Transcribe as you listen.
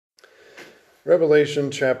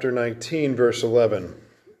Revelation chapter 19, verse 11.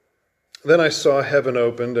 Then I saw heaven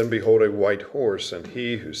opened, and behold, a white horse, and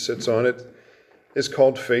he who sits on it is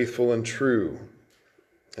called Faithful and True.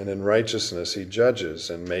 And in righteousness he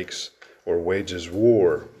judges and makes or wages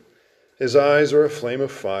war. His eyes are a flame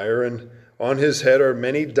of fire, and on his head are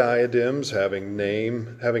many diadems, having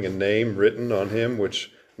a name written on him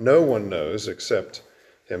which no one knows except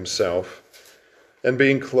himself. And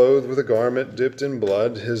being clothed with a garment dipped in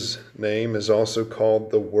blood, his name is also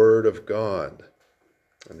called the Word of God.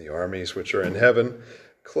 And the armies which are in heaven,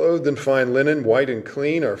 clothed in fine linen, white and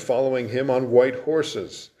clean, are following him on white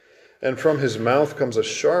horses. And from his mouth comes a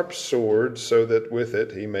sharp sword, so that with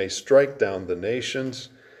it he may strike down the nations,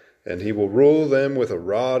 and he will rule them with a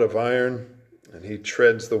rod of iron, and he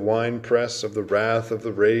treads the winepress of the wrath of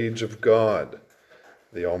the rage of God,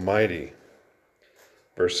 the Almighty.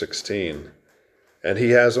 Verse 16. And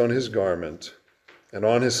he has on his garment and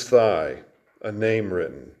on his thigh a name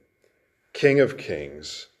written, King of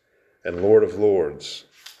Kings and Lord of Lords.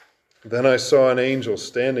 Then I saw an angel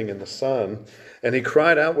standing in the sun, and he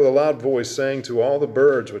cried out with a loud voice, saying to all the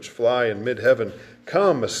birds which fly in mid-heaven,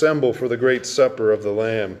 Come, assemble for the great supper of the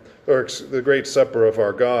Lamb, or the great supper of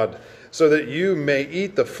our God, so that you may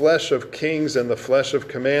eat the flesh of kings and the flesh of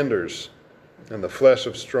commanders, and the flesh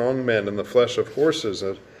of strong men, and the flesh of horses,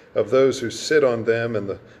 of those who sit on them, and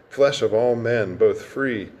the flesh of all men, both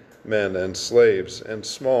free men and slaves, and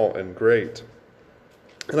small and great.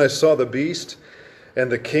 And I saw the beast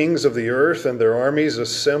and the kings of the earth and their armies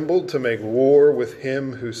assembled to make war with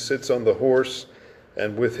him who sits on the horse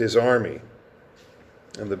and with his army.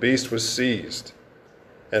 And the beast was seized,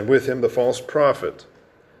 and with him the false prophet,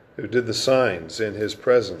 who did the signs in his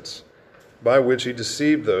presence, by which he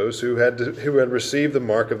deceived those who had received the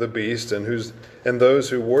mark of the beast and those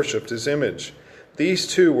who worshipped his image. These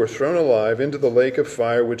two were thrown alive into the lake of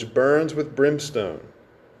fire which burns with brimstone.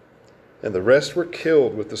 And the rest were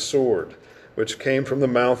killed with the sword, which came from the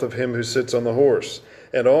mouth of him who sits on the horse.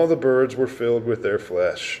 And all the birds were filled with their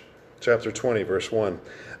flesh. Chapter 20, verse 1.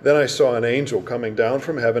 Then I saw an angel coming down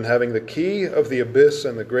from heaven, having the key of the abyss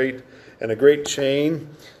and a great chain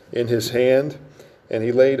in his hand. And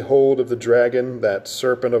he laid hold of the dragon, that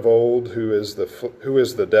serpent of old, who is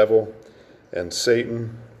the devil and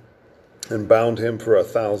Satan, and bound him for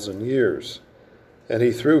 1,000 years. And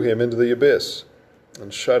he threw him into the abyss,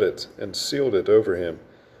 and shut it, and sealed it over him,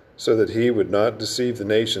 so that he would not deceive the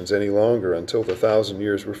nations any longer until the 1,000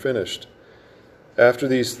 years were finished. After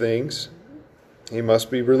these things, he must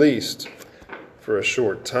be released for a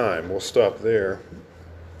short time. We'll stop there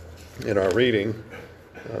in our reading,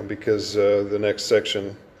 because the next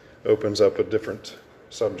section opens up a different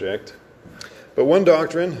subject. But one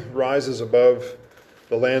doctrine rises above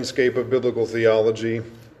the landscape of biblical theology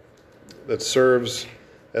that serves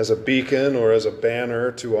as a beacon or as a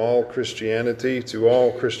banner to all Christianity, to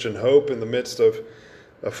all Christian hope in the midst of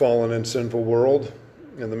a fallen and sinful world,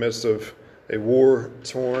 in the midst of a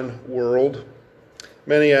war-torn world.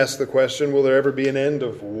 Many ask the question, will there ever be an end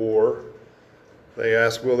of war? They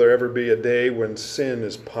ask, will there ever be a day when sin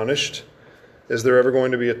is punished? Is there ever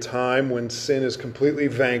going to be a time when sin is completely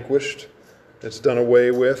vanquished? It's done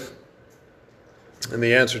away with? And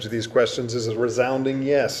the answer to these questions is a resounding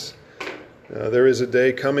yes. There is a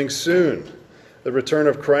day coming soon. The return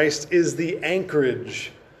of Christ is the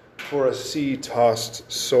anchorage for a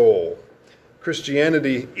sea-tossed soul.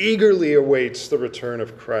 Christianity eagerly awaits the return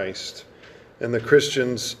of Christ, and the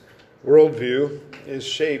Christian's worldview is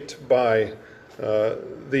shaped by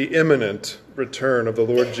the imminent return of the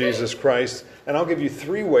Lord Jesus Christ. And I'll give you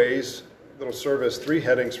 3 ways that will serve as 3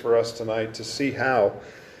 headings for us tonight to see how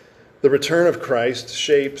the return of Christ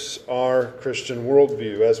shapes our Christian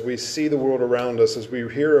worldview as we see the world around us, as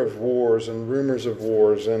we hear of wars and rumors of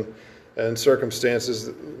wars and circumstances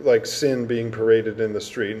like sin being paraded in the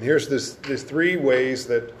street. And here's these 3 ways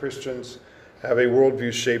that Christians have a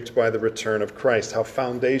worldview shaped by the return of Christ, how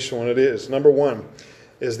foundational it is. Number 1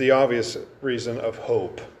 is the obvious reason of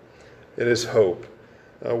hope. It is hope.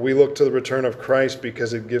 We look to the return of Christ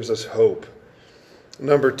because it gives us hope.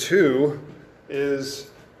 Number 2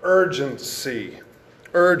 is urgency.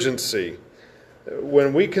 Urgency.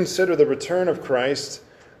 When we consider the return of Christ,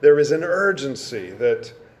 there is an urgency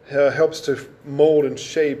that helps to mold and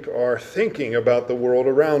shape our thinking about the world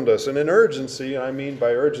around us. And an urgency, I mean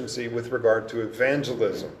by urgency with regard to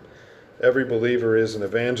evangelism. Every believer is an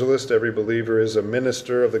evangelist. Every believer is a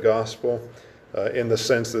minister of the gospel in the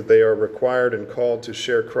sense that they are required and called to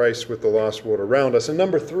share Christ with the lost world around us. And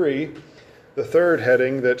number 3, the third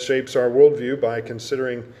heading that shapes our worldview by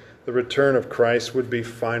considering the return of Christ would be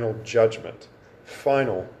final judgment.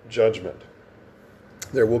 Final judgment.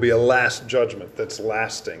 There will be a last judgment that's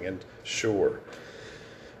lasting and sure.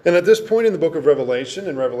 And at this point in the book of Revelation,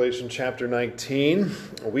 in Revelation chapter 19,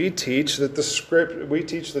 we teach that the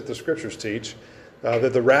scriptures teach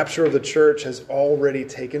that the rapture of the church has already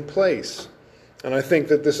taken place. And I think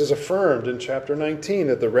that this is affirmed in chapter 19,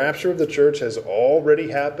 that the rapture of the church has already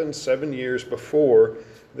happened 7 years before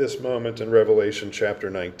this moment in Revelation chapter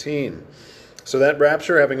 19. So that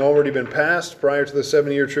rapture having already been passed prior to the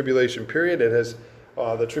 7-year tribulation period,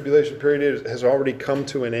 the tribulation period has already come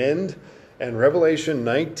to an end. And Revelation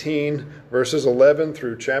 19, verses 11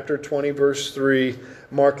 through chapter 20, verse 3,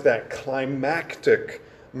 mark that climactic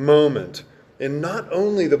moment in not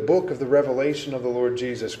only the book of the revelation of the Lord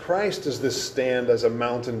Jesus Christ does this stand as a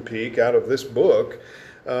mountain peak out of this book,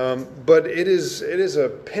 but it is a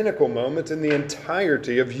pinnacle moment in the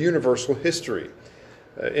entirety of universal history.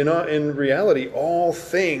 In reality, all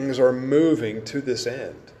things are moving to this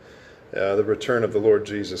end, the return of the Lord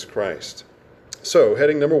Jesus Christ. So,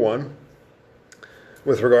 heading number 1,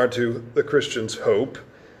 with regard to the Christian's hope,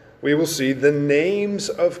 we will see the names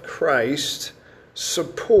of Christ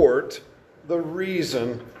support the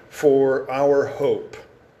reason for our hope.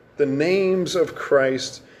 The names of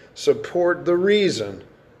Christ support the reason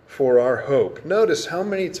for our hope. Notice how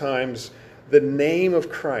many times the name of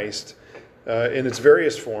Christ in its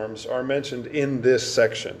various forms are mentioned in this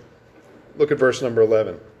section. Look at verse number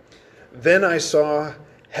 11. Then I saw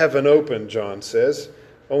heaven open, John says.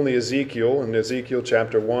 Only Ezekiel, in Ezekiel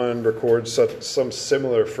chapter 1, records some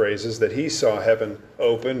similar phrases that he saw heaven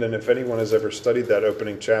opened. And if anyone has ever studied that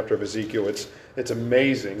opening chapter of Ezekiel, it's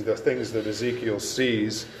amazing the things that Ezekiel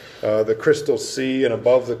sees. The crystal sea, and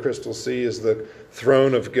above the crystal sea is the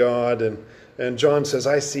throne of God. And John says,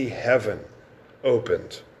 I see heaven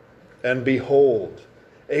opened, and behold,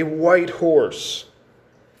 a white horse.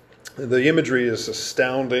 The imagery is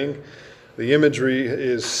astounding. The imagery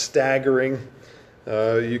is staggering.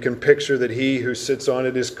 You can picture that he who sits on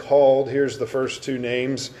it is called, here's the first two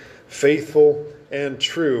names, faithful and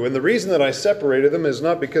true. And the reason that I separated them is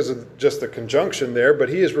not because of just the conjunction there, but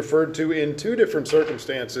he is referred to in two different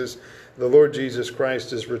circumstances. The Lord Jesus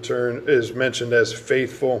Christ is mentioned as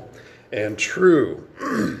faithful and true.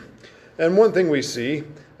 And one thing we see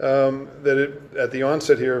at the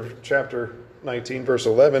onset here of chapter 19, verse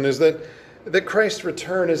 11, is that Christ's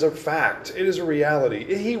return is a fact. It is a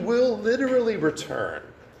reality. He will literally return.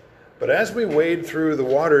 But as we wade through the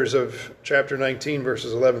waters of chapter 19,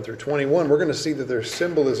 verses 11 through 21, we're going to see that there's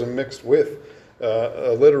symbolism mixed with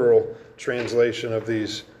a literal translation of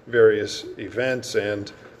these various events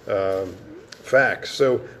and facts.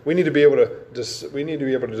 So we need to be able to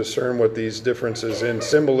discern what these differences in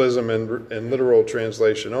symbolism and literal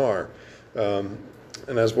translation are.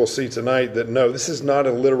 And as we'll see tonight, that no, this is not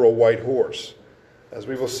a literal white horse. As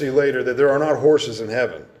we will see later, that there are not horses in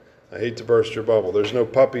heaven. I hate to burst your bubble. There's no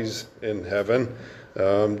puppies in heaven,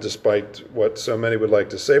 despite what so many would like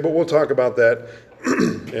to say. But we'll talk about that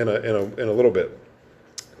in a little bit.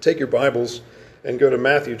 Take your Bibles and go to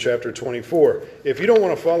Matthew chapter 24. If you don't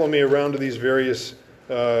want to follow me around to these various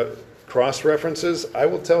cross-references, I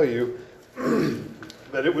will tell you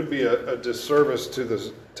that it would be a disservice to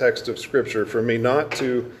the text of Scripture for me not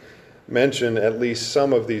to mention at least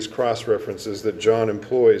some of these cross-references that John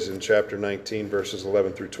employs in chapter 19, verses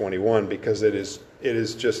 11 through 21, because it's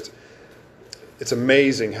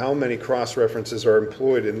amazing how many cross-references are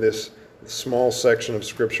employed in this small section of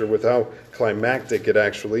Scripture with how climactic it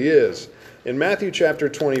actually is. In Matthew chapter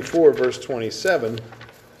 24, verse 27,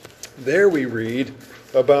 there we read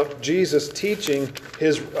about Jesus teaching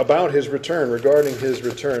about his return, regarding his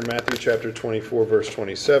return. Matthew chapter 24, verse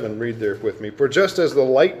 27. Read there with me. For just as the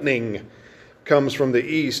lightning comes from the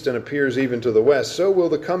east and appears even to the west, so will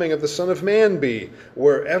the coming of the Son of Man be.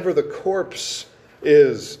 Wherever the corpse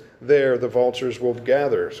is, there the vultures will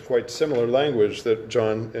gather. It's quite similar language that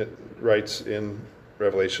John writes in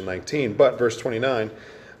Revelation 19. But, verse 29,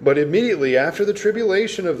 but immediately after the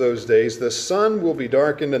tribulation of those days, the sun will be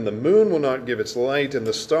darkened, and the moon will not give its light, and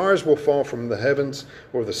the stars will fall from the heavens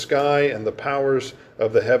or the sky, and the powers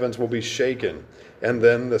of the heavens will be shaken. And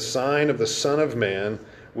then the sign of the Son of Man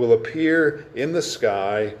will appear in the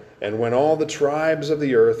sky, and when all the tribes of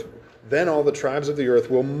the earth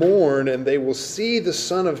will mourn, and they will see the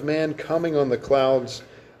Son of Man coming on the clouds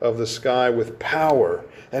of the sky with power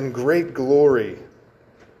and great glory.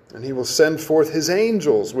 And he will send forth his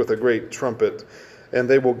angels with a great trumpet, and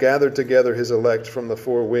they will gather together his elect from the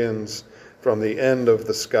four winds, from the end of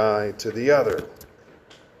the sky to the other.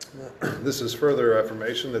 This is further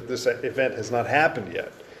affirmation that this event has not happened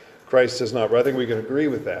yet. Christ has not, I think we can agree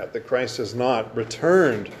with that Christ has not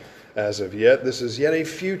returned as of yet. This is yet a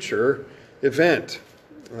future event.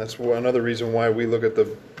 And that's another reason why we look at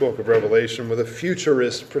the book of Revelation with a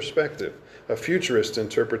futurist perspective, a futurist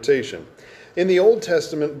interpretation. In the Old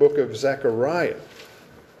Testament book of Zechariah,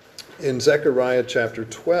 in Zechariah chapter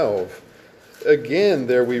 12, again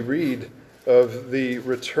there we read of the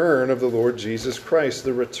return of the Lord Jesus Christ,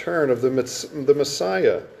 the return of the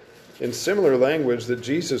Messiah, in similar language that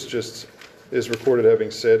Jesus just is recorded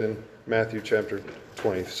having said in Matthew chapter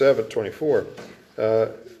 24.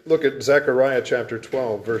 Look at Zechariah chapter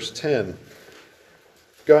 12, verse 10.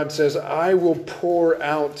 God says, I will pour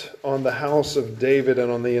out on the house of David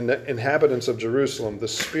and on the inhabitants of Jerusalem the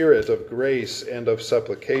spirit of grace and of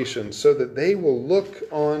supplication, so that they will look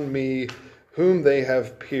on me whom they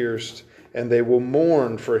have pierced, and they will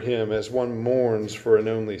mourn for him as one mourns for an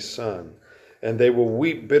only son. And they will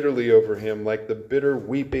weep bitterly over him like the bitter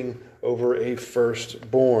weeping over a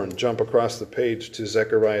firstborn. Jump across the page to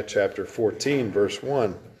Zechariah chapter 14, verse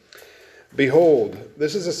 1. Behold,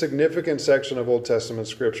 this is a significant section of Old Testament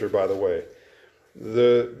scripture, by the way.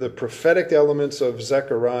 The prophetic elements of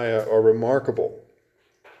Zechariah are remarkable.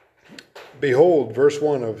 Behold, verse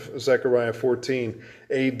 1 of Zechariah 14,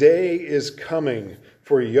 a day is coming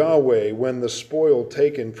for Yahweh when the spoil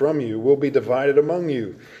taken from you will be divided among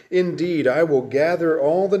you. Indeed, I will gather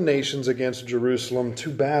all the nations against Jerusalem to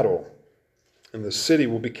battle, and the city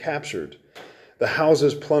will be captured, the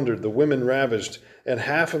houses plundered, the women ravished, and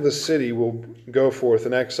half of the city will go forth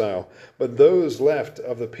in exile. But those left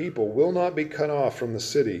of the people will not be cut off from the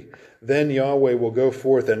city. Then Yahweh will go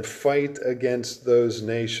forth and fight against those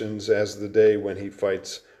nations as the day when he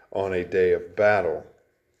fights on a day of battle.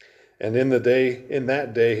 And in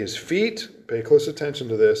that day, his feet, pay close attention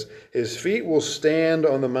to this, his feet will stand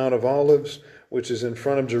on the Mount of Olives, which is in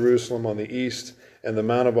front of Jerusalem on the east, and the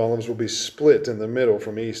Mount of Olives will be split in the middle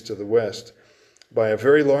from east to the west by a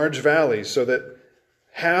very large valley, so that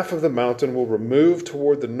half of the mountain will remove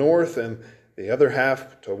toward the north and the other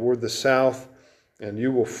half toward the south, and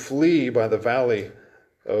you will flee by the valley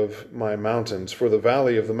of my mountains, for the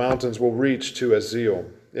valley of the mountains will reach to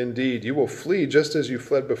Azeel. Indeed, you will flee just as you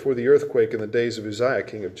fled before the earthquake in the days of Uzziah,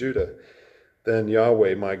 king of Judah. Then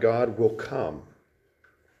Yahweh, my God, will come,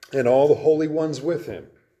 and all the holy ones with him.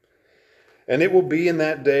 And it will be in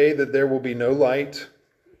that day that there will be no light,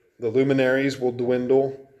 the luminaries will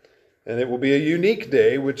dwindle, and it will be a unique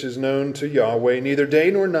day, which is known to Yahweh, neither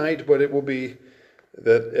day nor night, but it will be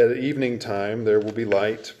that at evening time there will be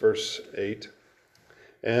light, verse 8.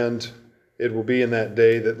 And it will be in that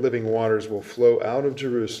day that living waters will flow out of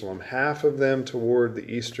Jerusalem, half of them toward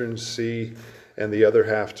the eastern sea, and the other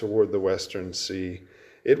half toward the western sea.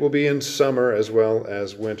 It will be in summer as well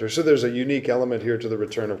as winter. So there's a unique element here to the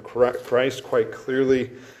return of Christ. Quite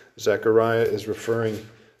clearly, Zechariah is referring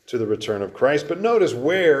to the return of Christ. But notice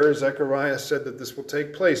where Zechariah said that this will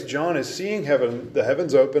take place. John is seeing the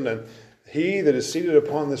heavens open, and he that is seated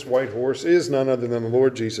upon this white horse is none other than the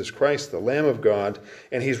Lord Jesus Christ, the Lamb of God,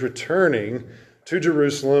 and he's returning to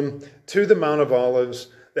Jerusalem, to the Mount of Olives.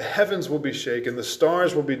 The heavens will be shaken, the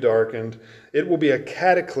stars will be darkened. It will be a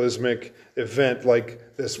cataclysmic event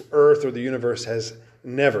like this earth or the universe has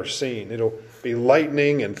never seen. It'll be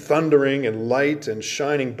lightning and thundering and light and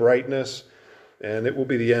shining brightness. And it will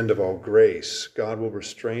be the end of all grace. God will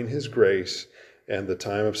restrain his grace, and the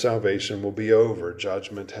time of salvation will be over.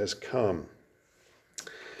 Judgment has come.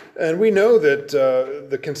 And we know that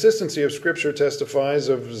the consistency of Scripture testifies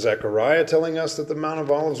of Zechariah telling us that the Mount of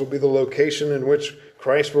Olives will be the location in which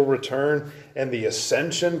Christ will return, and the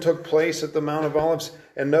ascension took place at the Mount of Olives.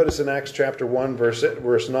 And notice in Acts chapter 1,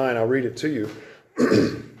 verse 9, I'll read it to you.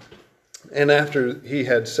 And after he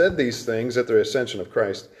had said these things at the ascension of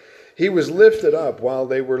Christ, he was lifted up while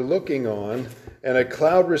they were looking on, and a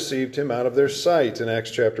cloud received him out of their sight, in Acts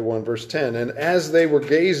chapter 1, verse 10. And as they were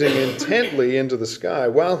gazing intently into the sky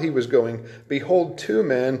while he was going, behold, two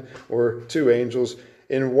men, or two angels,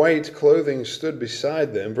 in white clothing stood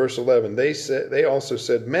beside them. Verse 11, they also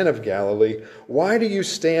said, Men of Galilee, why do you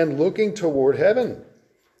stand looking toward heaven?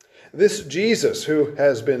 This Jesus who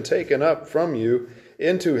has been taken up from you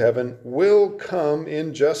into heaven will come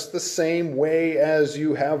in just the same way as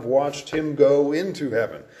you have watched him go into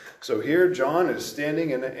heaven. So here John is standing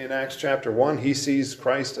in Acts chapter 1. He sees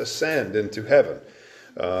Christ ascend into heaven.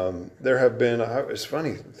 There have been, it's a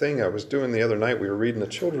funny thing I was doing the other night. We were reading a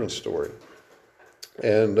children's story.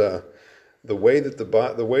 And the way that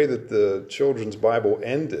the children's Bible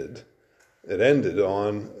ended, it ended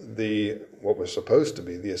on what was supposed to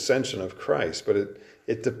be the ascension of Christ. But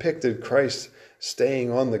it depicted Christ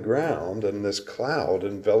staying on the ground and this cloud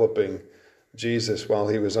enveloping Jesus while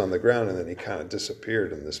he was on the ground, and then he kind of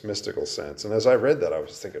disappeared in this mystical sense. And as I read that, I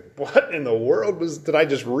was thinking, what in the world did I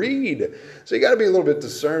just read? So you got to be a little bit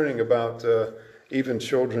discerning about even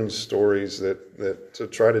children's stories that to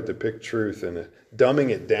try to depict truth and dumbing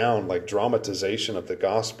it down like dramatization of the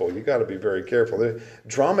gospel. You got to be very careful.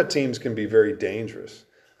 Drama teams can be very dangerous.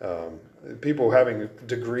 People having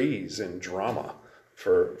degrees in drama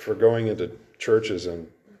for going into churches and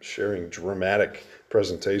sharing dramatic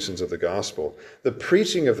presentations of the gospel. The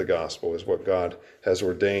preaching of the gospel is what God has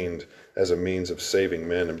ordained as a means of saving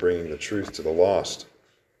men and bringing the truth to the lost.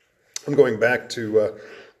 I'm going back to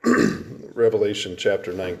Revelation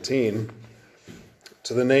chapter 19,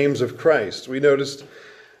 to the names of Christ. We noticed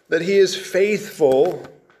that he is faithful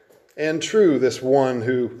and true, this one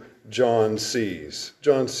who John sees.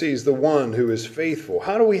 John sees the one who is faithful.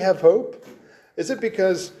 How do we have hope? Is it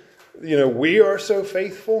because, we are so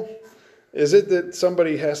faithful? Is it that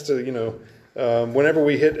somebody has to, whenever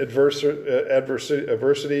we hit adversities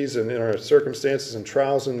and in our circumstances and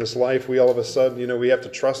trials in this life, we all of a sudden, we have to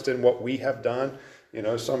trust in what we have done,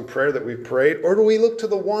 some prayer that we prayed? Or do we look to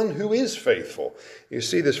the one who is faithful? You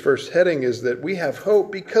see, this first heading is that we have hope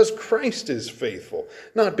because Christ is faithful,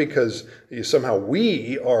 not because somehow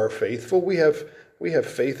we are faithful. We have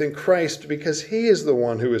faith in Christ because he is the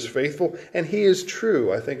one who is faithful and he is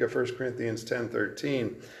true. I think of 1 Corinthians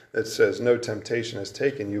 10:13 that says, no temptation has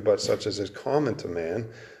taken you but such as is common to man,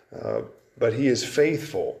 but he is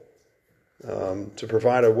faithful to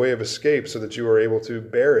provide a way of escape so that you are able to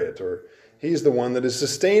bear it. Or he's the one that is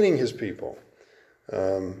sustaining his people.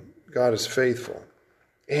 God is faithful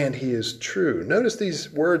and he is true. Notice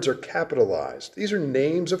these words are capitalized. These are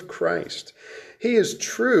names of Christ. He is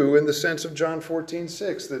true in the sense of John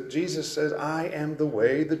 14:6, that Jesus says, I am the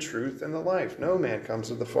way, the truth, and the life. No man comes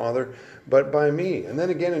to the Father but by me. And then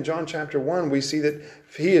again in John chapter 1, we see that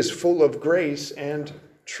he is full of grace and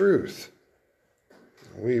truth.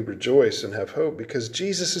 We rejoice and have hope because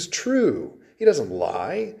Jesus is true. He doesn't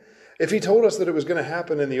lie. If he told us that it was going to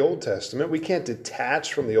happen in the Old Testament, we can't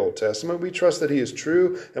detach from the Old Testament. We trust that he is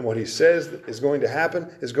true and what he says is going to happen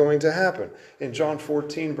is going to happen. In John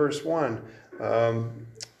 14, verse 1,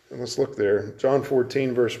 let's look there. John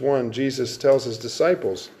 14, verse 1, Jesus tells his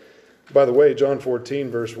disciples. By the way, John 14,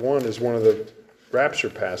 verse 1 is one of the rapture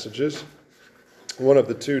passages. One of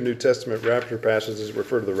the two New Testament rapture passages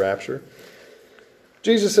refer to the rapture.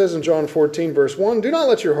 Jesus says in John 14, verse 1, do not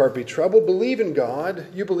let your heart be troubled. Believe in God.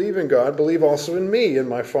 You believe in God. Believe also in me. In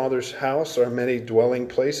my Father's house are many dwelling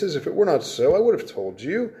places. If it were not so, I would have told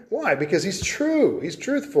you. Why? Because he's true. He's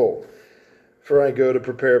truthful. For I go to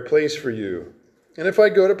prepare a place for you. And if I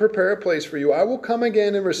go to prepare a place for you, I will come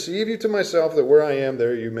again and receive you to myself, that where I am,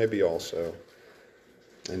 there you may be also.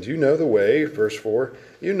 And you know the way, verse 4,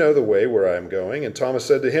 you know the way where I am going. And Thomas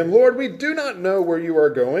said to him, Lord, we do not know where you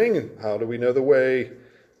are going. How do we know the way?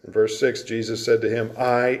 In verse 6, Jesus said to him,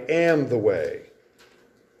 I am the way,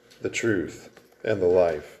 the truth, and the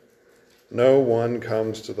life. No one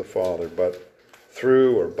comes to the Father but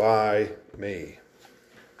through or by me.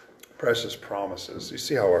 Precious promises. You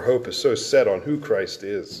see how our hope is so set on who Christ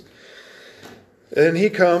is. And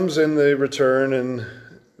he comes in the return in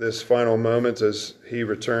this final moment as he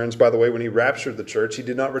returns. By the way, when he raptured the church, he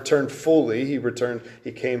did not return fully.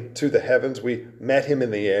 He came to the heavens. We met him in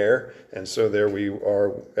the air, and so there we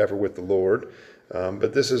are ever with the Lord.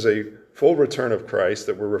 But this is a full return of Christ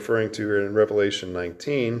that we're referring to here in Revelation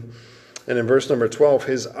 19. And in verse number 12,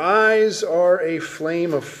 his eyes are a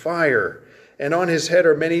flame of fire, and on his head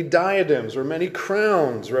are many diadems or many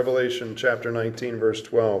crowns, Revelation chapter 19, verse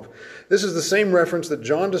 12. This is the same reference that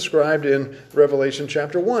John described in Revelation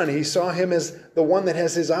chapter 1. He saw him as the one that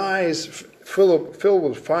has his eyes filled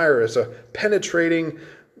with fire, as a penetrating,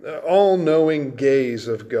 all-knowing gaze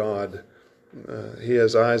of God. He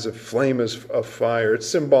has eyes of flame of fire. It's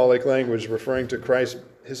symbolic language referring to Christ,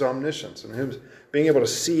 his omniscience, and him being able to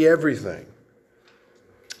see everything.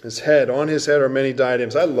 On his head are many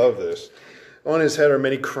diadems. I love this. On his head are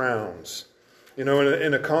many crowns. In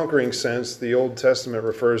a conquering sense, the Old Testament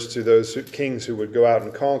refers to those kings who would go out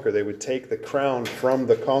and conquer. They would take the crown from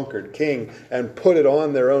the conquered king and put it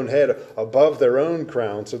on their own head above their own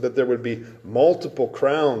crown, so that there would be multiple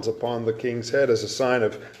crowns upon the king's head as a sign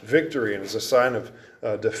of victory and as a sign of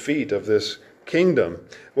defeat of this kingdom.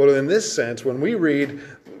 Well, in this sense, when we read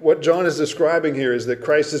what John is describing here, is that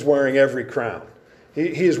Christ is wearing every crown.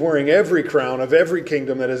 He is wearing every crown of every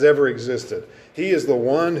kingdom that has ever existed. He is the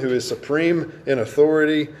one who is supreme in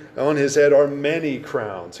authority. On his head are many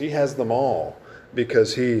crowns. He has them all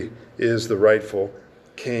because he is the rightful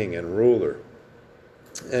king and ruler.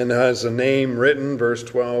 And has a name written, verse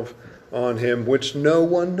 12, on him which no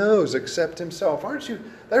one knows except himself. Aren't you?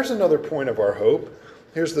 There's another point of our hope.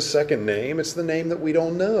 Here's the second name. It's the name that we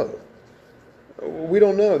don't know. We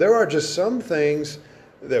don't know. There are just some things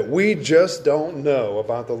that we just don't know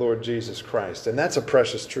about the Lord Jesus Christ. And that's a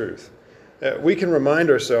precious truth. We can remind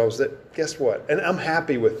ourselves that, guess what? And I'm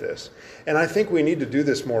happy with this. And I think we need to do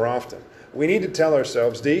this more often. We need to tell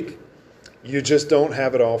ourselves, Deke, you just don't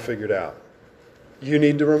have it all figured out. You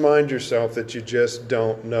need to remind yourself that you just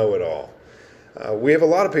don't know it all. We have a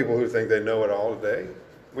lot of people who think they know it all today.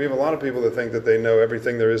 We have a lot of people that think that they know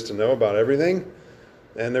everything there is to know about everything.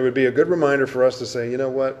 And there would be a good reminder for us to say, you know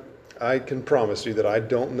what? I can promise you that I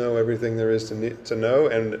don't know everything there is to know.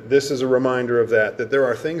 And this is a reminder of that there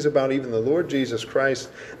are things about even the Lord Jesus Christ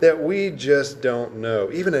that we just don't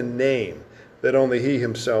know. Even a name that only he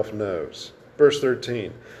himself knows. Verse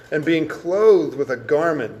 13, and being clothed with a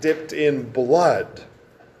garment dipped in blood,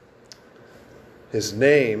 his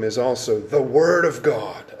name is also the Word of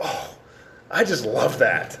God. Oh, I just love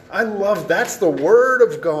that. That's the Word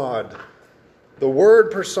of God. The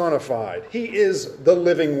Word personified. He is the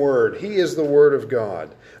living Word. He is the Word of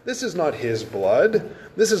God. This is not his blood.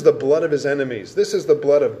 This is the blood of his enemies. This is the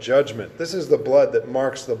blood of judgment. This is the blood that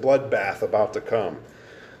marks the bloodbath about to come.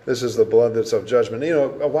 This is the blood that's of judgment. You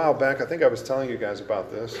know, a while back, I think I was telling you guys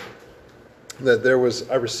about this, that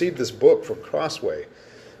I received this book from Crossway.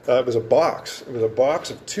 It was a box. It was a box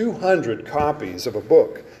of 200 copies of a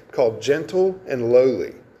book called Gentle and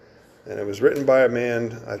Lowly. And it was written by a man,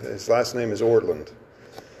 his last name is Ortland.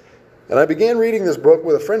 And I began reading this book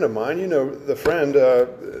with a friend of mine. You know, the friend,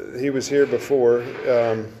 he was here before,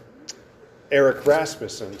 Eric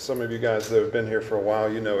Rasmussen. Some of you guys that have been here for a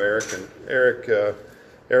while, you know Eric. And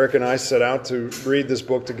Eric and I set out to read this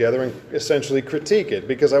book together and essentially critique it,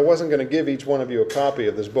 because I wasn't going to give each one of you a copy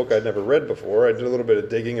of this book I'd never read before. I did a little bit of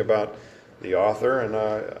digging about the author, and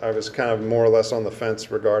I was kind of more or less on the fence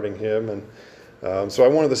regarding him. And so I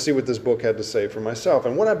wanted to see what this book had to say for myself.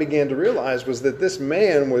 And what I began to realize was that this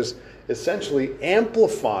man was essentially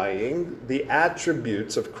amplifying the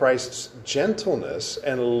attributes of Christ's gentleness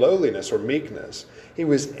and lowliness or meekness. He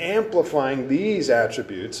was amplifying these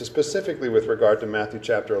attributes, specifically with regard to Matthew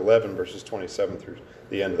chapter 11, verses 27 through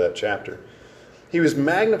the end of that chapter. He was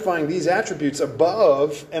magnifying these attributes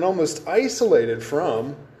above and almost isolated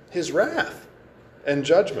from his wrath and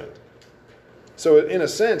judgment. So in a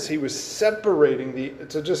sense, he was separating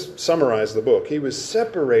to just summarize the book, he was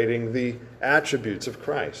separating the attributes of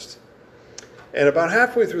Christ. And about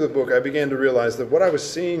halfway through the book, I began to realize that what I was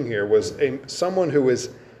seeing here was someone who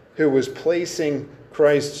was placing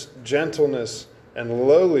Christ's gentleness and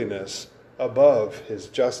lowliness above his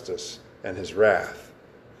justice and his wrath.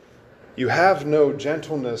 You have no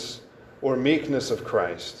gentleness or meekness of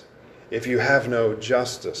Christ if you have no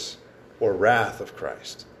justice or wrath of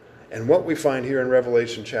Christ. And what we find here in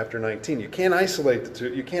Revelation chapter 19, you can't isolate the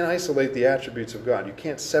two. You can't isolate the attributes of God. You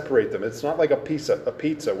can't separate them. It's not like a pizza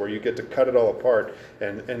where you get to cut it all apart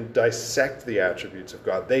and dissect the attributes of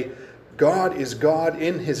God. God is God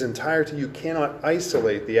in his entirety. You cannot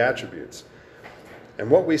isolate the attributes. And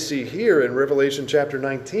what we see here in Revelation chapter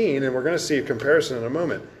 19, and we're going to see a comparison in a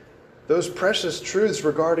moment, those precious truths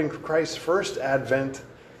regarding Christ's first advent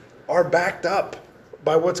are backed up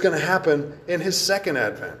by what's going to happen in his second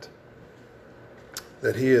advent.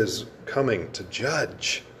 That he is coming to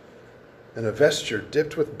judge in a vesture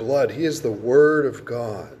dipped with blood. He is the Word of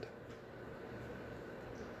God.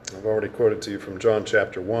 I've already quoted to you from John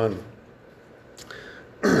chapter 1.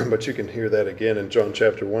 But you can hear that again in John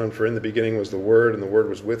chapter 1. For in the beginning was the Word, and the Word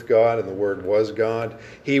was with God, and the Word was God.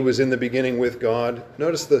 He was in the beginning with God.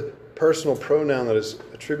 Notice the personal pronoun that is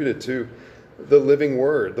attributed to the living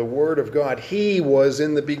Word, the Word of God. He was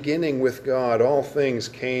in the beginning with God. All things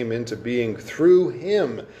came into being through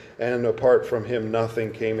him, and apart from him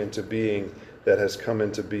nothing came into being that has come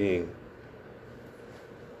into being.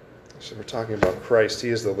 So we're talking about Christ. He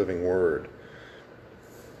is the living Word.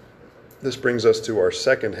 This brings us to our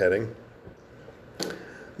second heading.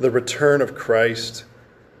 The return of Christ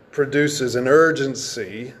produces an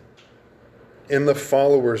urgency in the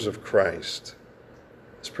followers of Christ.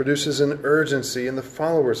 This produces an urgency in the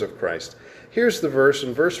followers of Christ. Here's the verse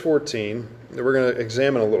in verse 14 that we're going to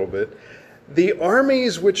examine a little bit. The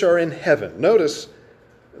armies which are in heaven. Notice,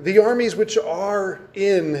 the armies which are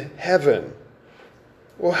in heaven.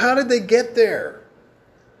 Well, how did they get there?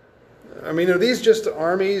 I mean, are these just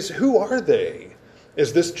armies? Who are they?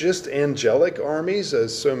 Is this just angelic armies,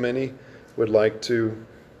 as so many would like to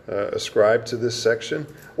ascribe to this section?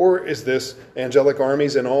 Or is this angelic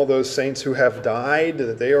armies and all those saints who have died,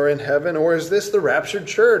 that they are in heaven? Or is this the raptured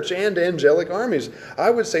church and angelic armies? I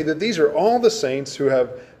would say that these are all the saints who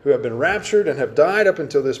have been raptured and have died up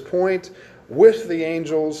until this point with the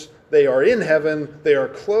angels. They are in heaven. They are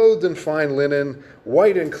clothed in fine linen,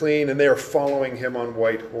 white and clean, and they are following him on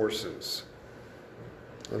white horses.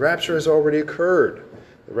 The rapture has already occurred.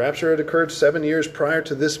 The rapture had occurred 7 years prior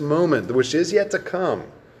to this moment, which is yet to come.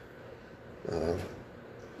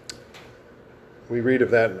 We read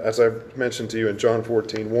of that, as I mentioned to you, in John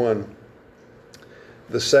 14:1.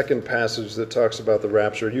 The second passage that talks about the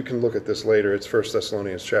rapture. You can look at this later. It's 1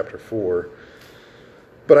 Thessalonians chapter 4.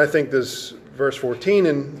 But I think this verse 14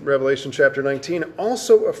 in Revelation chapter 19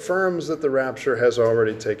 also affirms that the rapture has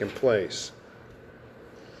already taken place.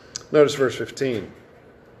 Notice verse 15.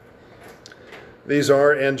 These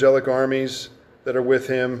are angelic armies that are with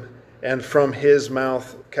him, and from his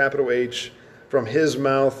mouth, capital H, from his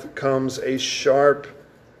mouth comes a sharp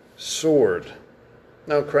sword.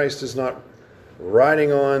 Now Christ is not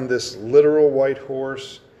riding on this literal white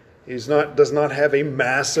horse. Does not have a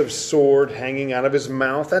massive sword hanging out of his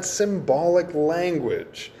mouth. That's symbolic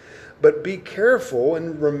language. But be careful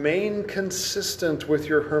and remain consistent with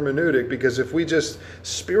your hermeneutic, because if we just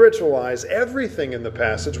spiritualize everything in the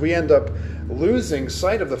passage, we end up losing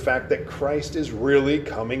sight of the fact that Christ is really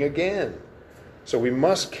coming again. So we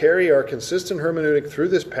must carry our consistent hermeneutic through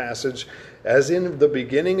this passage. As in the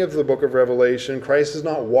beginning of the book of Revelation, Christ is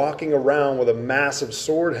not walking around with a massive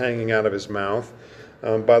sword hanging out of his mouth.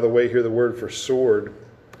 By the way, here the word for sword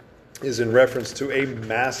is in reference to a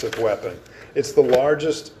massive weapon. It's the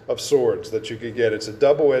largest of swords that you could get. It's a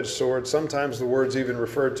double-edged sword. Sometimes the word's even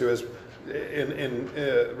referred to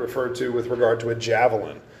with regard to a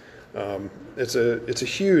javelin. It's a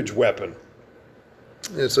huge weapon.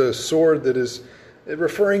 It's a sword that is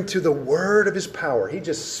referring to the word of his power. He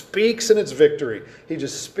just speaks and it's victory. He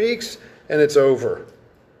just speaks and it's over.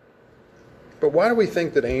 But why do we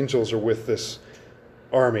think that angels are with this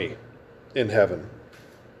army in heaven,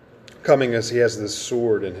 coming as he has this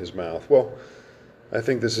sword in his mouth? Well, I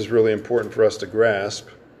think this is really important for us to grasp.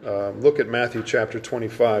 Look at Matthew chapter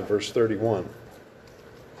 25, verse 31.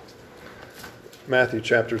 Matthew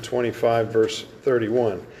chapter 25, verse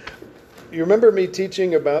 31. You remember me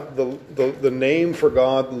teaching about the name for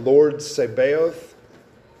God, Lord Sabaoth?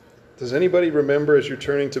 Does anybody remember, as you're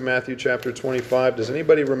turning to Matthew chapter 25, does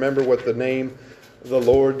anybody remember what the name, the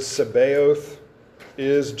Lord Sabaoth,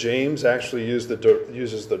 is? James actually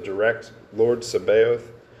uses the direct Lord Sabaoth.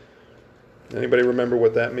 Anybody remember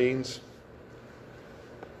what that means?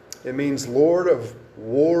 It means Lord of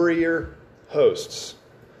warrior hosts.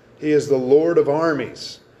 He is the Lord of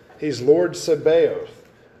armies. He's Lord Sabaoth.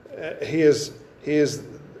 He is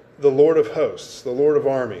the Lord of hosts, the Lord of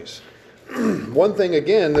armies. One thing,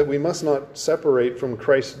 again, that we must not separate from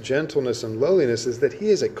Christ's gentleness and lowliness is that he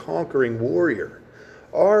is a conquering warrior.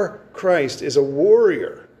 Our Christ is a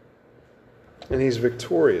warrior, and he's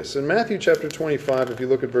victorious. In Matthew chapter 25, if you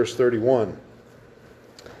look at verse 31,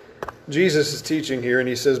 Jesus is teaching here, and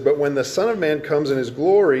he says, "But when the Son of Man comes in his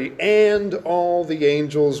glory and all the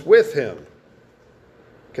angels with him."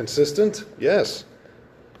 Consistent? Yes.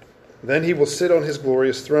 "Then he will sit on his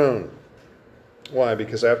glorious throne." Why?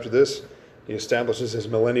 Because after this, he establishes his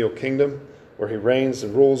millennial kingdom, where he reigns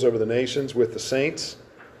and rules over the nations with the saints.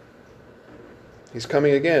 He's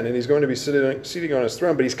coming again, and he's going to be sitting on his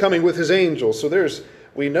throne, but he's coming with his angels. So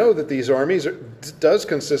we know that these armies does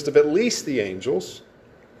consist of at least the angels.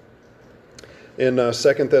 In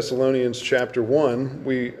 2 Thessalonians chapter 1,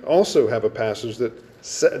 we also have a passage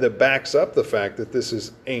that backs up the fact that this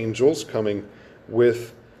is angels coming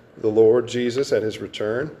with the Lord Jesus at his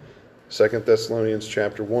return. 2 Thessalonians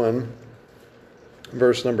chapter 1,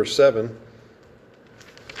 verse number 7.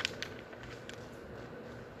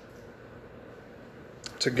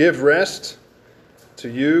 "To give rest to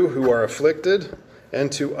you who are afflicted,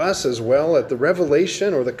 and to us as well at the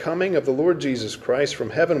revelation or the coming of the Lord Jesus Christ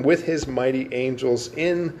from heaven with his mighty angels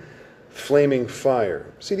in flaming fire."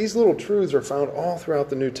 See, these little truths are found all throughout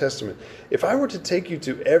the New Testament. If I were to take you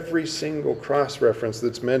to every single cross-reference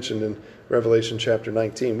that's mentioned in Revelation chapter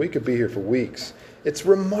 19, we could be here for weeks. It's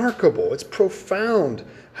remarkable. It's profound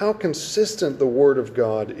how consistent the Word of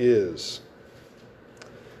God is.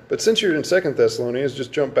 But since you're in 2 Thessalonians,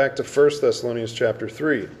 just jump back to 1 Thessalonians chapter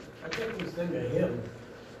 3. I think we sing a hymn,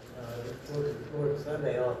 Lord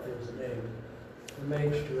Sabaoth is the name, from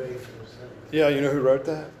age to age. Yeah, you know who wrote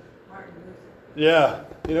that? Martin Luther. Yeah.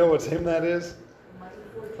 You know what hymn that is?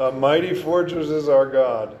 A mighty fortress is our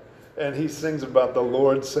God. And he sings about the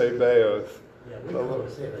Lord Sabaoth. Yeah, we call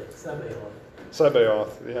it Sabaoth.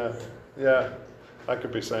 Sabaoth, yeah. I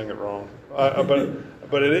could be saying it wrong.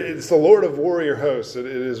 But it's the Lord of warrior hosts. It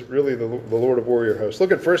is really the Lord of warrior hosts.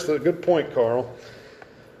 Look at first, good point, Carl.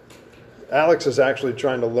 Alex is actually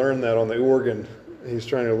trying to learn that on the organ. He's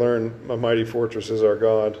trying to learn A Mighty Fortress Is Our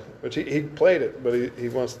God. Which he played it, but he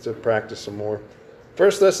wants to practice some more.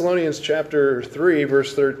 1 Thessalonians chapter 3,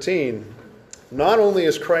 verse 13. Not only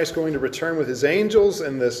is Christ going to return with his angels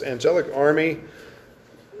and this angelic army,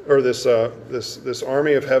 or this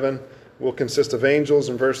army of heaven will consist of angels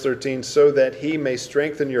in verse 13, so that he may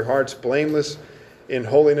strengthen your hearts blameless in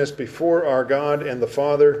holiness before our God and the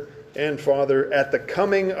Father at the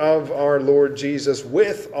coming of our Lord Jesus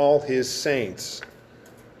with all his saints.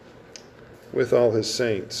 With all his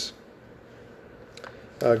saints.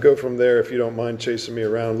 Go from there, if you don't mind chasing me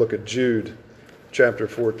around. Look at Jude chapter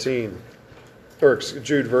 14. Or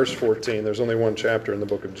Jude verse 14. There's only one chapter in the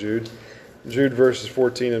book of Jude. Jude verses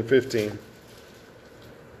 14 and 15.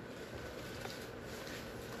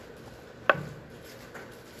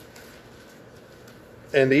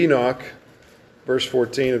 And Enoch, verse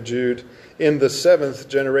 14 of Jude, in the 7th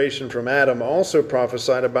generation from Adam, also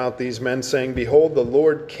prophesied about these men, saying, Behold, the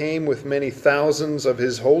Lord came with many thousands of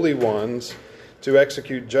his holy ones to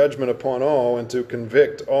execute judgment upon all and to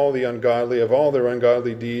convict all the ungodly of all their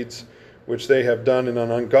ungodly deeds, which they have done in an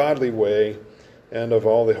ungodly way, and of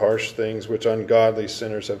all the harsh things which ungodly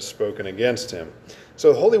sinners have spoken against him.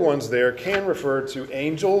 So the holy ones there can refer to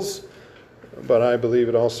angels, but I believe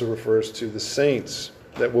it also refers to the saints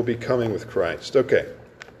that will be coming with Christ. Okay,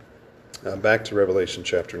 back to Revelation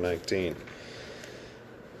chapter 19.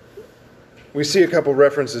 We see a couple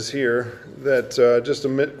references here that just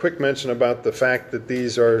a quick mention about the fact that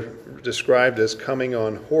these are described as coming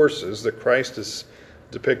on horses, that Christ is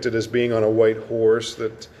depicted as being on a white horse,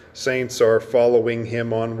 that saints are following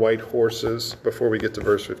him on white horses, before we get to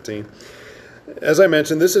verse 15. As I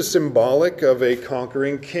mentioned, this is symbolic of a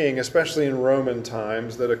conquering king, especially in Roman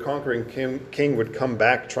times, that a conquering king would come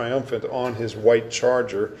back triumphant on his white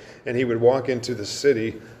charger, and he would walk into the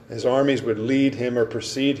city. His armies would lead him or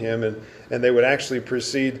precede him, and they would actually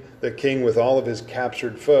precede the king with all of his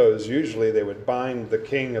captured foes. Usually they would bind the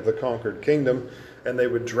king of the conquered kingdom, and they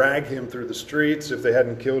would drag him through the streets if they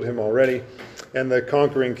hadn't killed him already. And the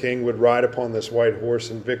conquering king would ride upon this white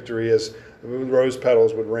horse in victory as rose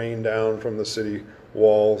petals would rain down from the city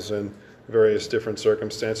walls and various different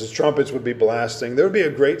circumstances. Trumpets would be blasting. There would be a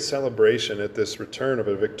great celebration at this return of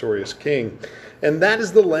a victorious king. And that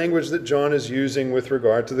is the language that John is using with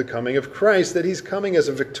regard to the coming of Christ, that he's coming as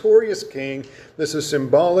a victorious king. This is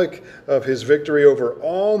symbolic of his victory over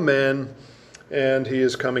all men, and he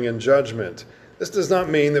is coming in judgment. This does not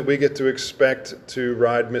mean that we get to expect to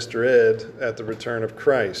ride Mr. Ed at the return of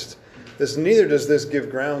Christ. Neither does this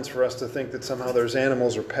give grounds for us to think that somehow there's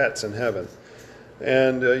animals or pets in heaven.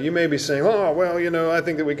 And you may be saying, oh, well, I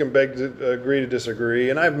think that we can beg to agree to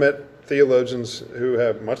disagree. And I've met theologians who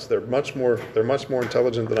have they're much more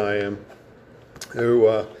intelligent than I am.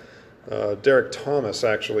 Derek Thomas,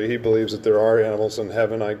 actually, he believes that there are animals in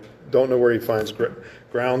heaven. I don't know where he finds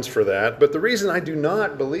grounds for that. But the reason I do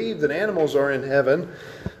not believe that animals are in heaven,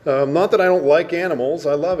 not that I don't like animals.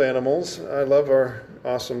 I love animals. I love our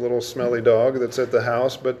awesome little smelly dog that's at the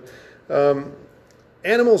house. But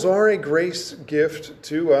animals are a grace gift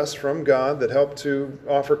to us from God that help to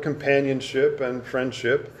offer companionship and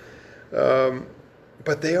friendship.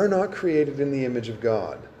 But they are not created in the image of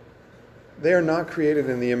God. They are not created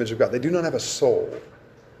in the image of God. They do not have a soul.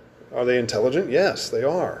 Are they intelligent? Yes, they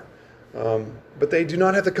are. But they do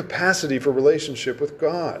not have the capacity for relationship with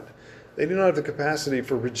God. They do not have the capacity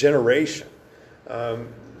for regeneration.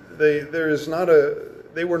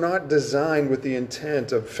 They were not designed with the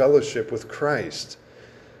intent of fellowship with Christ.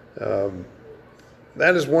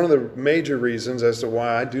 That is one of the major reasons as to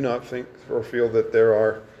why I do not think or feel that there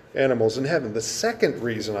are animals in heaven. The second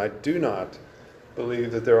reason I do not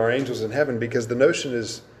believe that there are angels in heaven, because the notion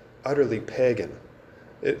is utterly pagan.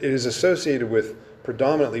 It is associated with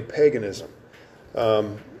predominantly paganism,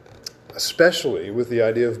 especially with the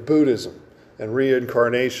idea of Buddhism and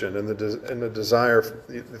reincarnation and the desire,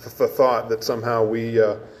 the thought that somehow we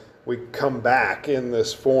come back in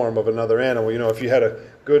this form of another animal. If you had a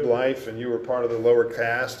good life and you were part of the lower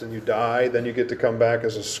caste and you die, then you get to come back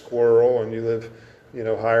as a squirrel and you live,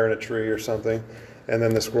 higher in a tree or something. And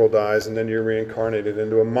then the squirrel dies, and then you're reincarnated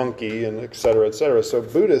into a monkey, and et cetera, et cetera. So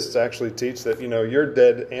Buddhists actually teach that, your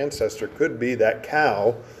dead ancestor could be that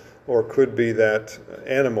cow or could be that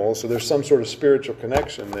animal. So there's some sort of spiritual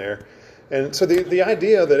connection there. And so the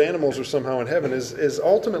idea that animals are somehow in heaven is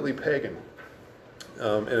ultimately pagan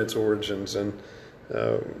in its origins. And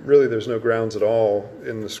really there's no grounds at all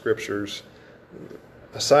in the Scriptures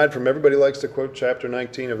Aside from everybody likes to quote chapter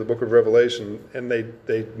 19 of the book of Revelation, and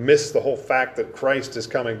they miss the whole fact that Christ is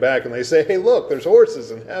coming back, and they say, hey, look, there's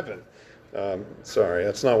horses in heaven. Sorry,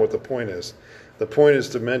 that's not what the point is. The point is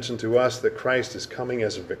to mention to us that Christ is coming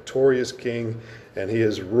as a victorious king, and he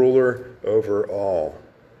is ruler over all.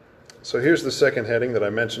 So here's the second heading that I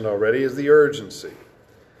mentioned already, is the urgency.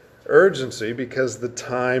 Urgency because the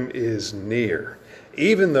time is near.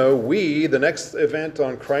 Even though the next event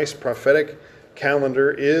on Christ's prophetic calendar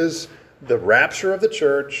is the rapture of the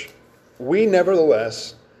church, we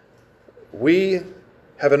nevertheless, we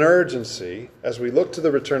have an urgency as we look to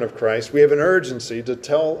the return of Christ. We have an urgency to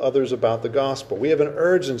tell others about the gospel. We have an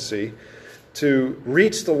urgency to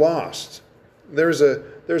reach the lost. There's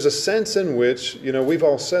a sense in which, we've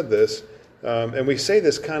all said this, and we say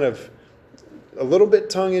this kind of a little bit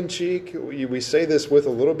tongue-in-cheek. We say this with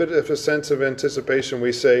a little bit of a sense of anticipation.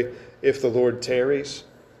 We say, if the Lord tarries.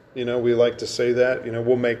 We like to say that.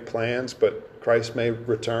 We'll make plans, but Christ may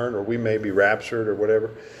return, or we may be raptured, or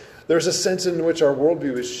whatever. There's a sense in which our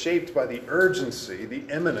worldview is shaped by the urgency, the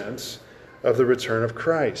imminence of the return of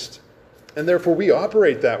Christ. And therefore we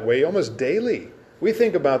operate that way almost daily. We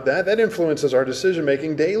think about that. That influences our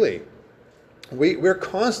decision-making daily. We're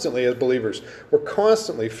constantly, as believers, we're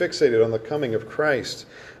constantly fixated on the coming of Christ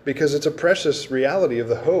because it's a precious reality of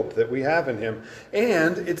the hope that we have in him.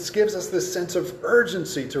 And it gives us this sense of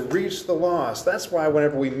urgency to reach the lost. That's why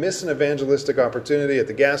whenever we miss an evangelistic opportunity at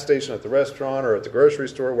the gas station, at the restaurant, or at the grocery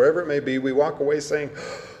store, wherever it may be, we walk away saying,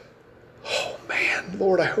 oh man,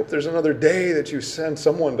 Lord, I hope there's another day that you send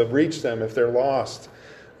someone to reach them if they're lost.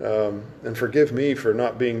 And forgive me for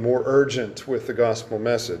not being more urgent with the gospel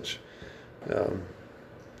message.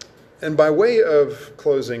 And by way of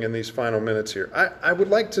closing in these final minutes here, I would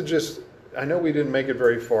like to I know we didn't make it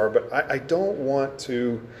very far, but I don't want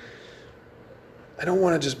to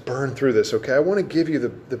just burn through this, okay? I want to give you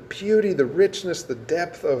the beauty, the richness, the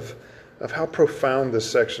depth of how profound this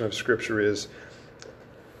section of Scripture is.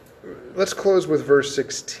 Let's close with verse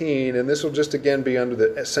 16, and this will just again be under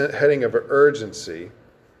the heading of urgency.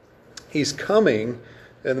 He's coming,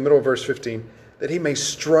 in the middle of verse 15, that he may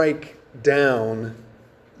strike down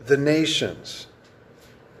the nations,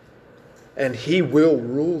 and he will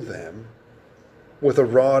rule them with a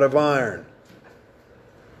rod of iron.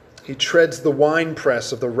 He treads the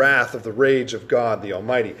winepress of the wrath of the rage of God the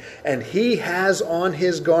Almighty, and he has on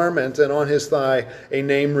his garment and on his thigh a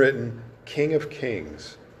name written, King of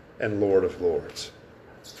Kings and Lord of Lords.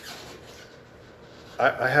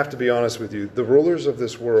 I have to be honest with you, the rulers of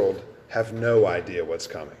this world have no idea what's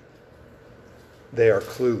coming. They are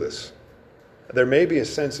clueless. There may be a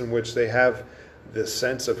sense in which they have this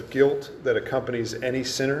sense of guilt that accompanies any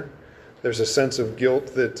sinner. There's a sense of guilt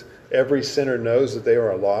that every sinner knows that they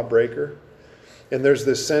are a lawbreaker. And there's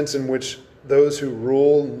this sense in which those who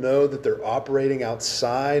rule know that they're operating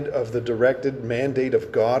outside of the directed mandate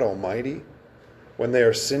of God Almighty. When they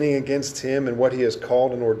are sinning against him and what he has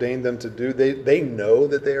called and ordained them to do, they know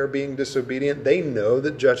that they are being disobedient. They know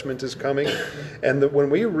that judgment is coming. And that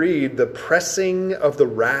when we read the pressing of the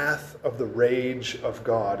wrath of the rage of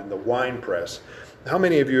God in the winepress, how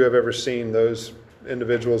many of you have ever seen those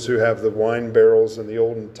individuals who have the wine barrels in the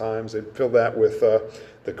olden times? They'd fill that with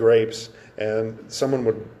the grapes, and someone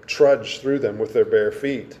would trudge through them with their bare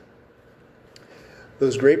feet.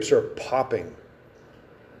 Those grapes are popping.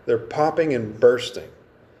 They're popping and bursting.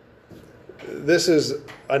 This is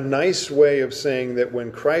a nice way of saying that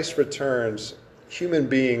when Christ returns, human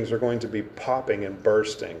beings are going to be popping and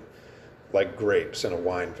bursting like grapes in a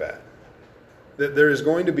wine vat. There is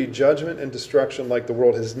going to be judgment and destruction like the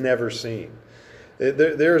world has never seen.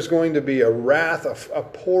 There is going to be a wrath, a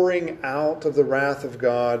pouring out of the wrath of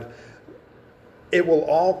God. It will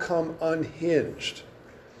all come unhinged.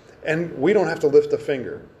 And we don't have to lift a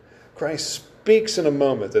finger. Christ speaks in a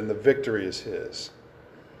moment, and the victory is his.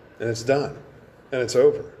 And it's done. And it's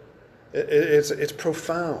over. It's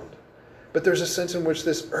profound. But there's a sense in which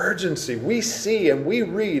this urgency, we see and we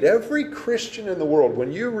read, every Christian in the world,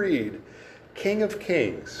 when you read King of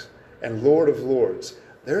Kings and Lord of Lords,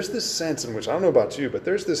 there's this sense in which, I don't know about you, but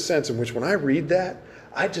there's this sense in which when I read that,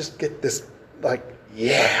 I just get this,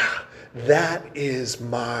 yeah, that is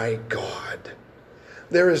my God.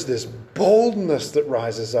 There is this boldness that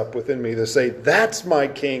rises up within me to say, that's my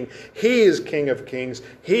King. He is King of Kings.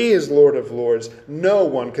 He is Lord of Lords. No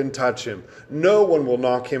one can touch him. No one will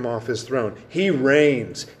knock him off his throne. He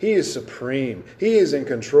reigns. He is supreme. He is in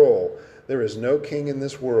control. There is no king in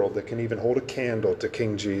this world that can even hold a candle to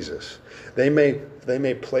King Jesus. They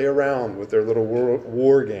may play around with their little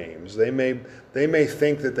war games. They may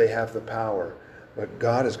think that they have the power, but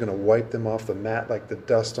God is going to wipe them off the mat like the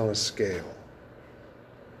dust on a scale.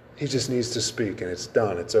 He just needs to speak, and it's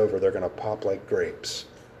done. It's over. They're going to pop like grapes.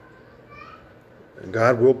 And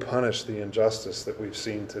God will punish the injustice that we've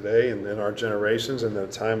seen today and in our generations and the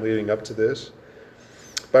time leading up to this.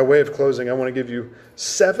 By way of closing, I want to give you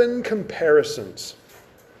 7 comparisons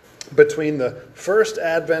between the first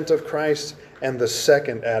advent of Christ and the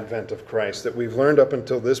second advent of Christ that we've learned up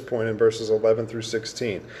until this point in verses 11 through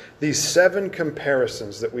 16. These 7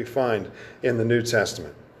 comparisons that we find in the New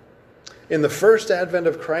Testament. In the first advent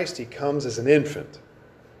of Christ, he comes as an infant.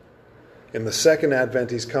 In the second advent,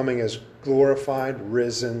 he's coming as glorified,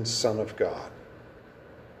 risen Son of God.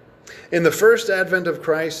 In the first advent of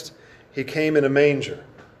Christ, he came in a manger.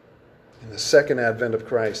 In the second advent of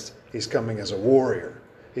Christ, he's coming as a warrior.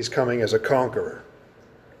 He's coming as a conqueror.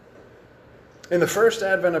 In the first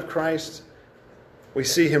advent of Christ, we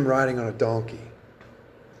see him riding on a donkey,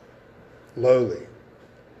 lowly,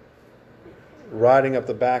 riding up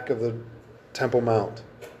the back of the Temple Mount.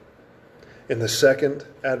 In the second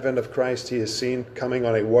advent of Christ, he is seen coming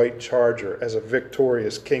on a white charger as a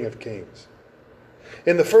victorious King of Kings.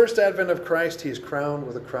 In the first advent of Christ, he is crowned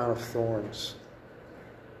with a crown of thorns.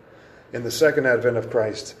 In the second advent of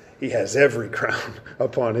Christ, he has every crown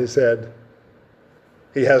upon his head.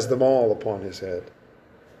 He has them all upon his head.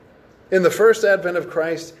 In the first advent of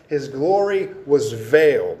Christ, his glory was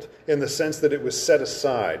veiled in the sense that it was set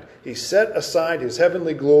aside. He set aside his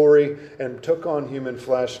heavenly glory and took on human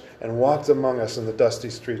flesh and walked among us in the dusty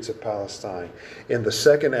streets of Palestine. In the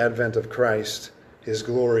second advent of Christ, his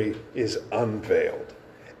glory is unveiled.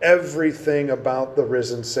 Everything about the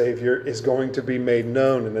risen Savior is going to be made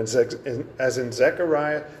known. And as in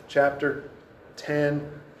Zechariah chapter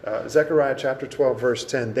 12, verse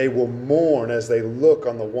 10, they will mourn as they look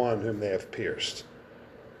on the one whom they have pierced.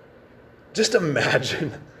 Just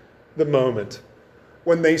imagine the moment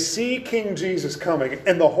when they see King Jesus coming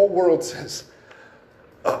and the whole world says,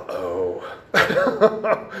 uh-oh.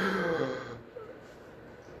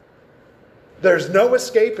 There's no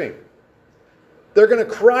escaping. They're going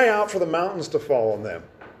to cry out for the mountains to fall on them,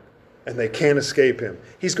 and they can't escape him.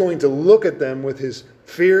 He's going to look at them with his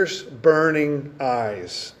fierce, burning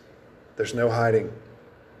eyes. There's no hiding.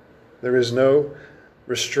 There is no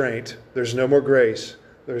restraint. There's no more grace.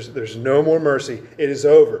 There's no more mercy. It is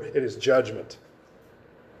over. It is judgment.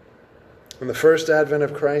 In the first advent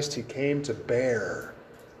of Christ, he came to bear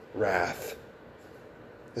wrath.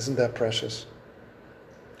 Isn't that precious?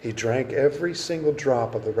 He drank every single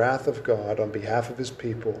drop of the wrath of God on behalf of his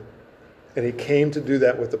people. And he came to do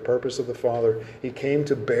that with the purpose of the Father. He came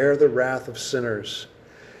to bear the wrath of sinners.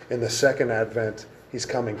 In the second advent, he's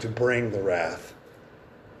coming to bring the wrath.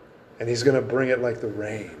 And he's going to bring it like the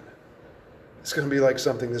rain. It's going to be like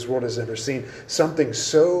something this world has never seen. Something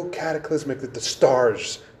so cataclysmic that the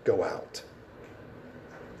stars go out.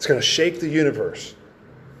 It's going to shake the universe.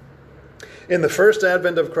 In the first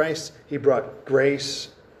advent of Christ, he brought grace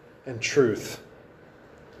and truth.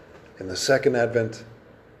 In the second advent,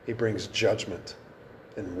 he brings judgment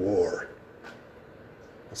and war.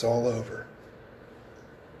 It's all over.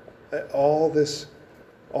 All this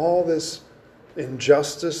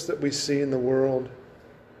injustice that we see in the world,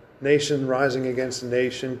 nation rising against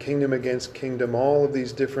nation, kingdom against kingdom, all of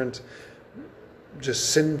these different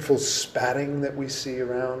just sinful spatting that we see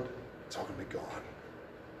around, it's all going to be gone.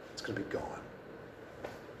 It's going to be gone.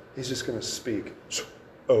 He's just going to speak.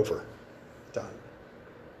 Over. Done.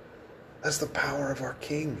 That's the power of our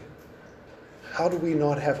King. How do we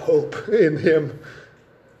not have hope in him?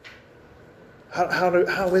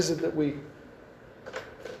 How is it that we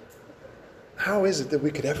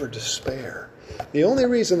could ever despair? The only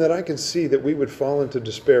reason that I can see that we would fall into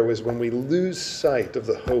despair was when we lose sight of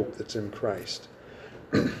the hope that's in Christ.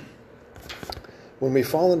 When we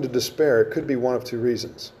fall into despair, it could be one of 2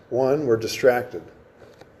 reasons. One, we're distracted.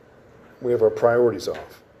 We have our priorities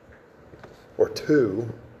off. Or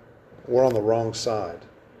 2, we're on the wrong side.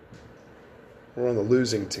 We're on the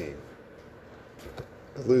losing team.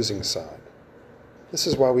 The losing side. This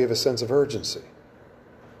is why we have a sense of urgency.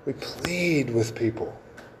 We plead with people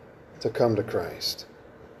to come to Christ,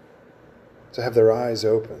 to have their eyes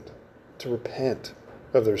opened, to repent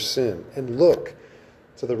of their sin, and look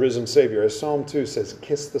to the risen Savior. As Psalm 2 says,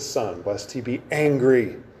 kiss the Son, lest he be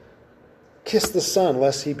angry. Kiss the Son,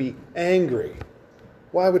 lest he be angry.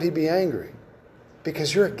 Why would he be angry?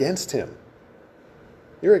 Because you're against him.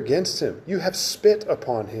 You're against him. You have spit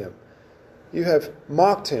upon him. You have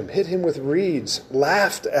mocked him, hit him with reeds,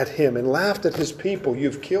 laughed at him and laughed at his people.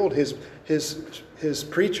 You've killed his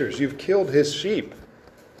preachers. You've killed his sheep.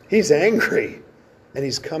 He's angry, and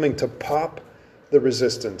he's coming to pop the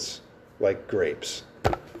resistance like grapes.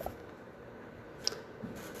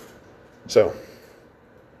 So,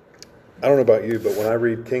 I don't know about you, but when I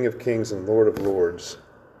read King of Kings and Lord of Lords,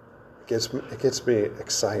 it gets me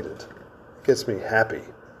excited. It gets me happy.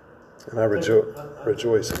 And I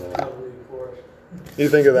rejoice in the Lord. Hallelujah chorus. You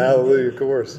think of the Hallelujah chorus.